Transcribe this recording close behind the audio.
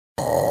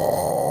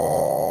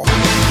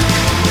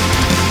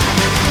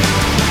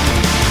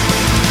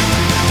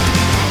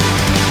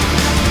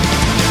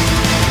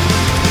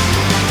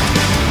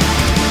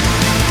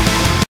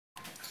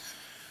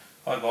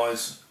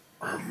guys,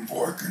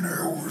 Viking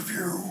Ale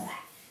review.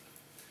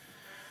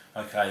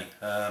 Okay,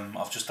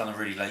 I've just done a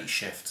really late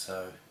shift,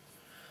 so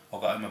I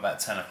got home about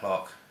 10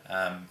 o'clock.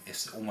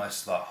 It's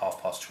almost like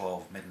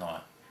 12:30,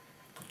 midnight.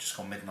 Just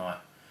gone midnight,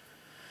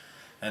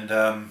 and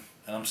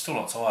I'm still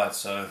not tired,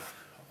 so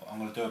I'm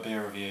going to do a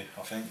beer review.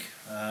 I think,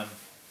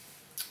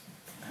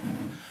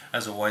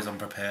 as always, I'm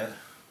prepared.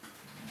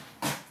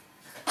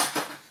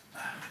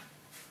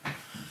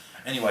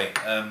 Anyway,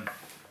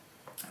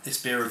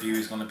 this beer review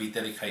is going to be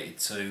dedicated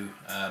to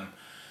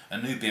a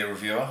new beer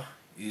reviewer.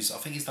 I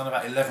think he's done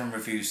about 11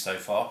 reviews so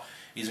far.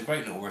 He's a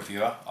great little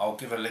reviewer. I'll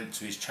give a link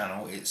to his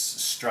channel. It's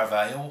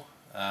Stravale.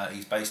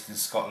 He's based in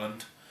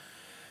Scotland,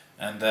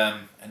 and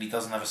he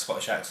doesn't have a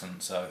Scottish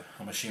accent, so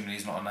I'm assuming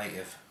he's not a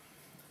native.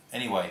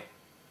 Anyway,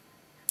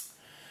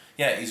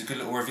 yeah, he's a good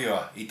little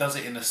reviewer. He does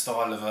it in the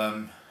style of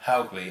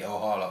Hoggleys or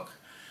Harlock,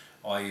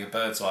 i.e. a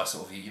bird's eye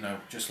sort of, you know,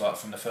 just like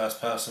from the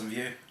first person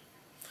view.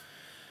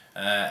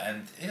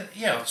 And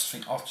yeah, I just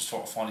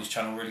thought I find his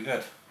channel really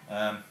good,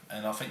 and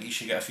I think he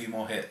should get a few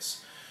more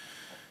hits.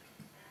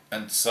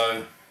 And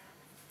so,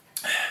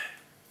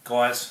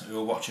 guys who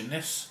are watching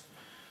this,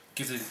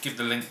 give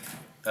the link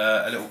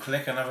a little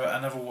click and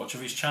have a watch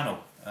of his channel,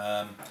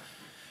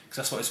 because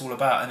that's what it's all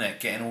about, isn't it?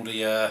 Getting all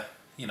the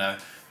you know,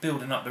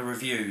 building up the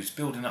reviews,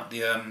 building up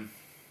the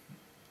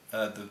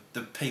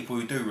people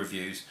who do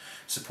reviews,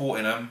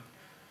 supporting them,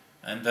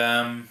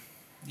 and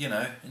you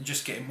know, and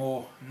just getting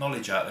more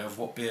knowledge out there of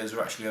what beers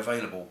are actually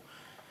available.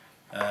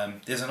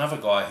 There's another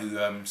guy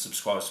who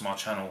subscribes to my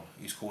channel.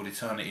 He's called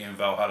Eternity in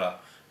Valhalla,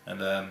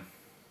 and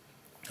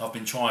I've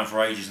been trying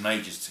for ages and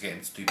ages to get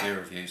him to do beer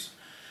reviews,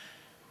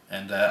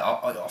 and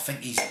I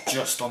think he's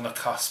just on the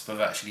cusp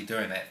of actually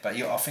doing it, but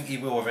yeah, I think he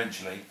will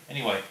eventually.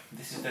 Anyway,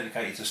 this is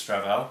dedicated to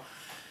Stravale,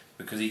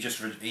 because he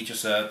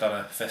just done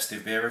a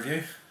festive beer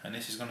review, and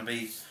this is going to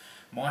be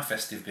my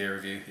festive beer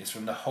review. It's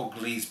from the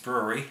Hoggleys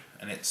brewery,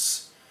 and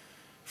it's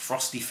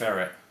Frosty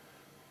Ferret.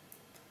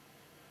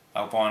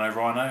 Albino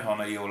Rhino. I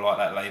know you'll like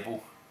that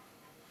label,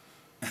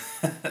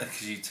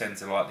 because you tend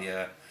to like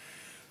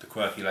the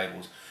quirky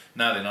labels.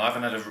 Now then, I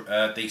haven't had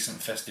a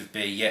decent festive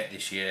beer yet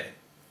this year,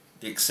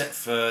 except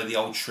for the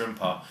Old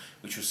Shrimper,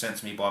 which was sent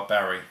to me by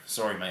Barry.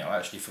 Sorry mate, I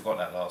actually forgot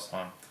that last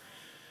time.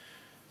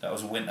 That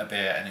was a winter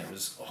beer, and it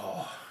was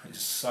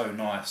so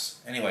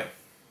nice. Anyway,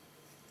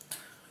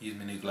 use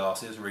my new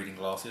glasses, reading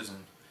glasses,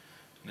 and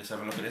let's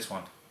have a look at this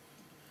one.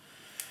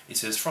 It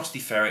says Frosty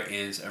Ferret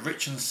is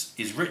rich and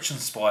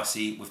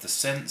spicy with the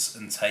scents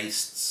and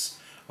tastes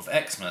of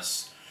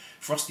Xmas.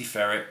 Frosty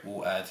Ferret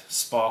will add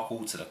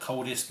sparkle to the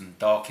coldest and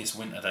darkest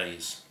winter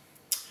days.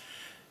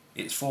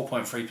 It's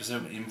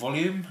 4.3% in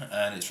volume,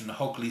 and it's from the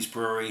Hoggleys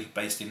brewery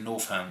based in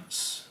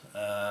Northants.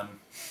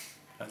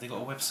 Have they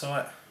got a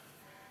website?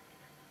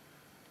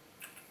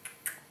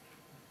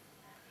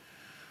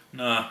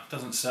 No,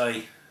 doesn't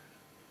say.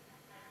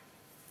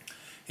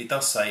 It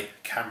does say,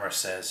 camera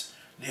says,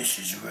 "This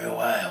is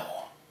real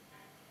ale."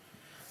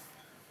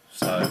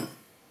 So,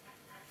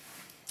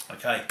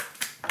 okay,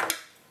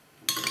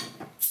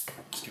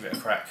 let's give it a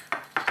crack.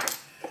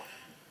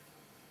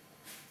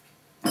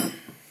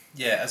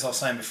 Yeah, as I was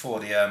saying before,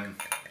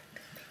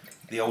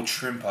 the Old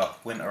Shrimper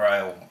Winter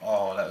Ale.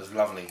 Oh, that was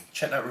lovely.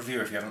 Check that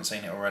review if you haven't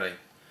seen it already.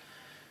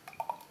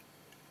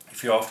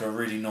 If you're after a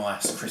really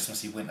nice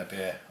Christmassy winter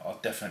beer,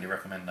 I'd definitely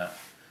recommend that.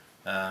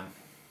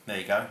 There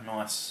you go,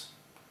 nice,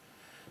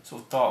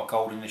 sort of dark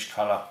goldenish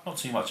colour, not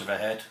too much of a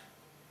head.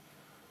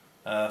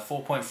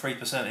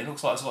 4.3%. It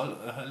looks like it's got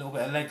a little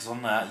bit of legs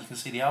on that. You can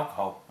see the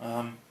alcohol.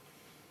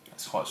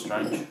 That's quite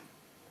strange.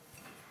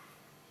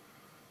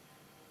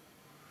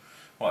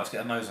 Right, let's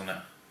get a nose on it.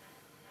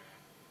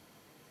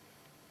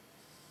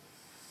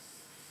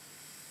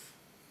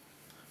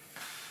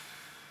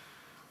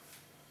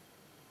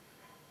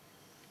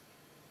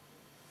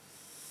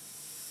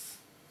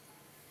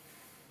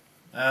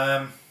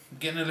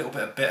 Getting a little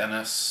bit of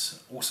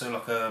bitterness, also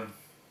like a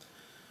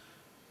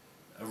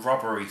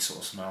rubbery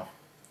sort of smell.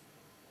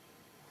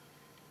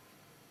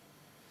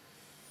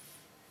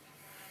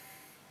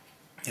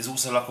 There's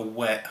also like a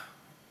wet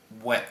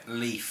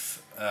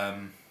leaf.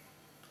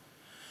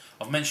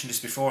 I've mentioned this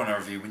before in a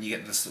review. When you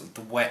get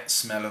the wet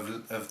smell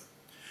of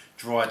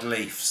dried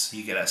leaves,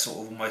 you get that sort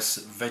of almost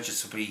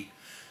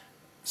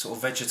sort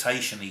of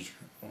vegetation-y.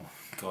 Oh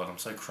God, I'm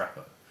so crap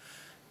at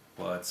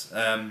words.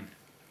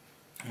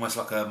 Almost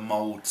like a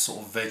mould sort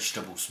of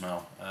vegetable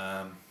smell.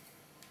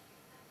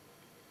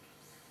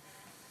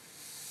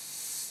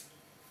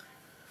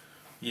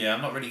 Yeah,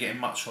 I'm not really getting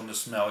much on the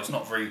smell. It's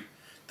not very,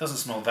 doesn't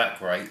smell that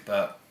great,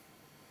 but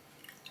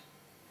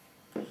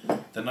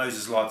the nose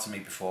has lied to me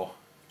before.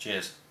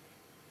 Cheers.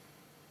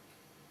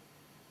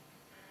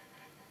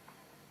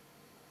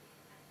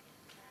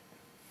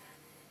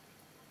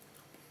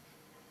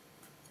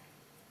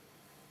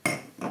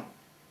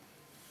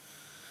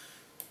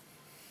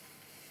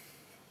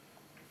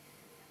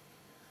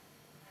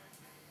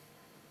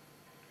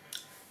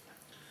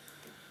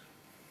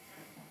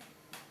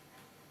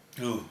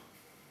 Ooh.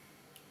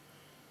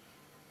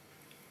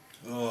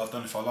 Oh, I don't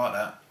know if I like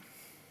that.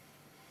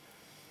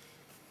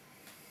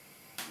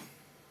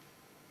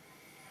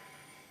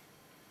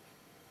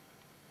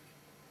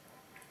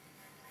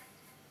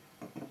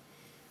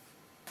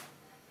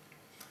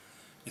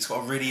 It's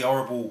got a really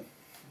horrible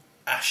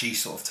ashy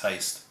sort of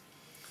taste,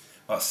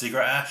 like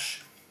cigarette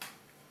ash.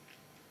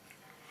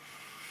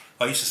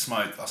 I used to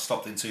smoke. I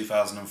stopped in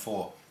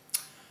 2004,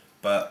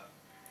 but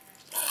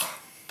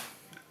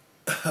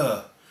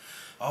oh,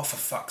 for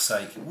fuck's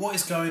sake, what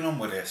is going on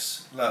with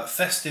this? Look,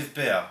 festive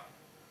beer.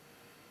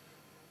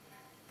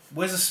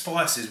 Where's the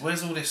spices?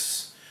 Where's all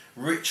this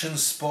rich and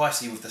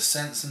spicy with the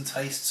scents and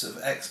tastes of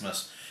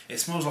Xmas? It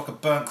smells like a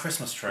burnt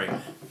Christmas tree.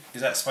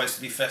 Is that supposed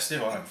to be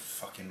festive? I don't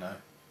fucking know.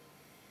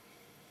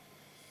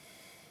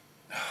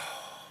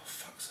 Oh,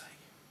 fuck's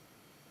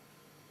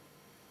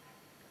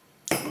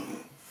sake.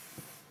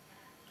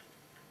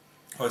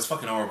 Oh, it's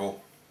fucking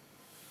horrible.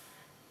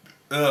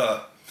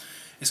 Ugh.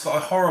 It's got a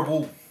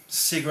horrible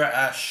cigarette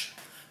ash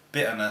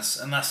bitterness,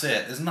 and that's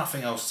it. There's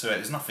nothing else to it.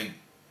 There's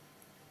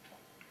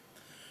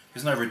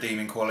no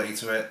redeeming quality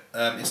to it.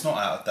 It's not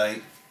out of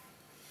date.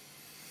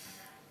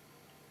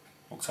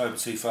 October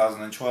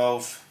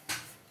 2012.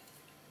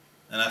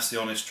 And that's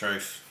the honest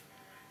truth.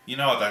 You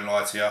know I don't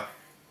lie to you.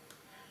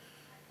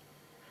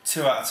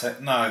 2 out of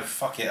 10. No,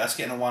 fuck it. That's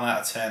getting a 1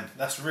 out of 10.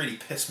 That's really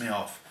pissed me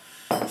off.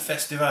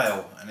 Festive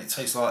ale, and it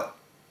tastes like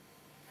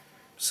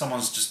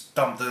someone's just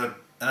dumped an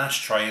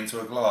ashtray into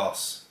a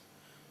glass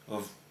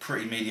of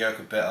pretty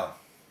mediocre bitter.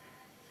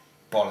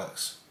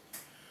 Bollocks.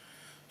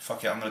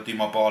 Fuck it, I'm going to do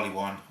my barley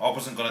wine. I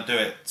wasn't going to do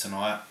it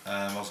tonight,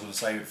 I was going to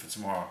save it for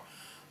tomorrow.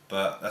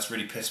 But that's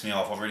really pissed me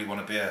off. I really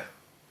want a beer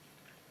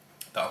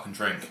that I can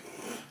drink.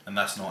 And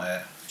that's not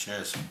it.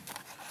 Cheers.